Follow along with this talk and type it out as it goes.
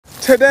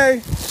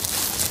Today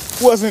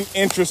was an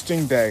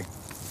interesting day.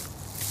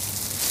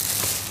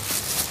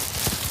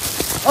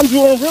 I'm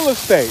doing real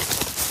estate.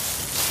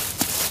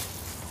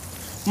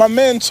 My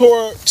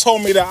mentor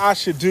told me that I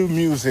should do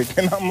music,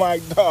 and I'm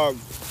like, dog,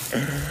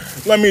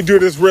 let me do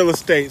this real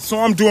estate. So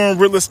I'm doing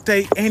real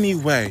estate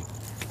anyway.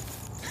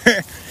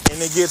 And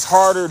it gets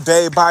harder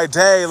day by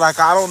day. Like,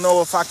 I don't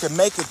know if I can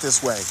make it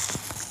this way.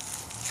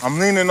 I'm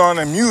leaning on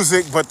the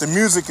music, but the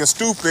music is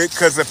stupid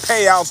because the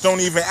payouts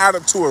don't even add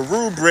up to a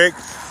rubric.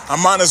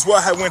 I might as well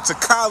have went to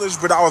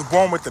college, but I was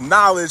born with the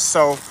knowledge,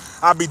 so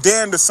I'll be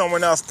damned if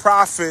someone else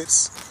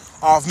profits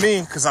off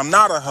me because I'm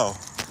not a hoe.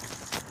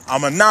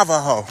 I'm a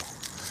Navajo.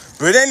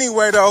 But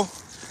anyway, though,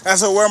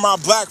 as I wear my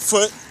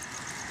Blackfoot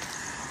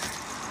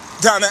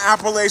down the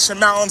Appalachian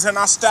Mountains and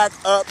I stack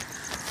up,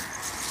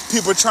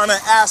 people trying to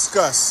ask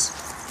us,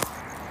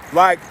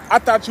 like, I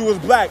thought you was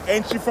black.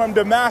 Ain't you from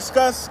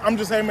Damascus? I'm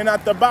just aiming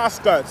at the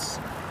Damascus.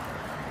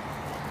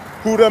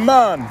 Who the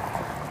man?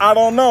 I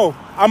don't know.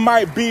 I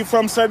might be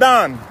from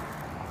Sudan.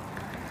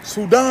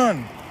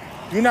 Sudan.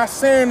 You're not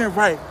saying it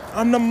right.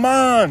 I'm the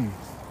man.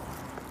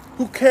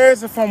 Who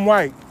cares if I'm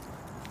white?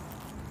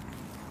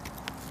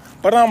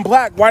 But I'm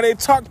black. Why they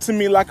talk to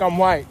me like I'm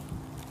white?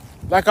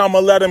 Like I'm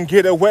gonna let them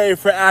get away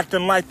for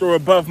acting like they're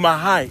above my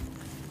height.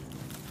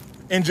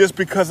 And just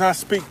because I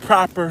speak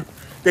proper,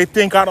 they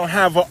think I don't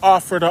have an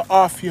offer to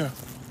offer you.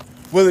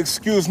 Well,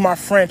 excuse my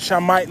French, I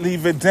might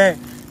leave a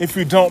dent. If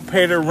you don't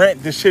pay the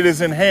rent, the shit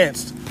is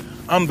enhanced.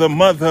 I'm the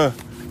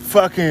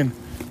motherfucking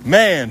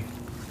man.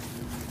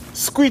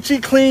 Squeaky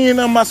clean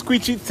on my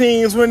squeaky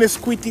things. When it's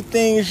squeaky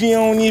things, you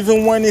don't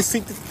even want to see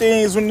the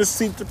things when the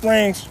seat the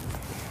rings.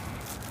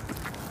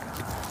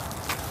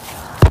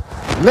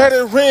 Let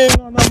it ring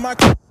on the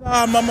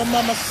microphone,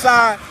 mama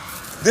side.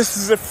 This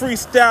is a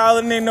freestyle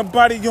and ain't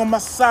nobody on my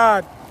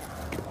side.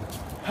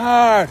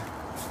 Hard,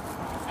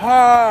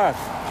 hard,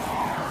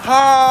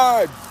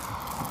 hard.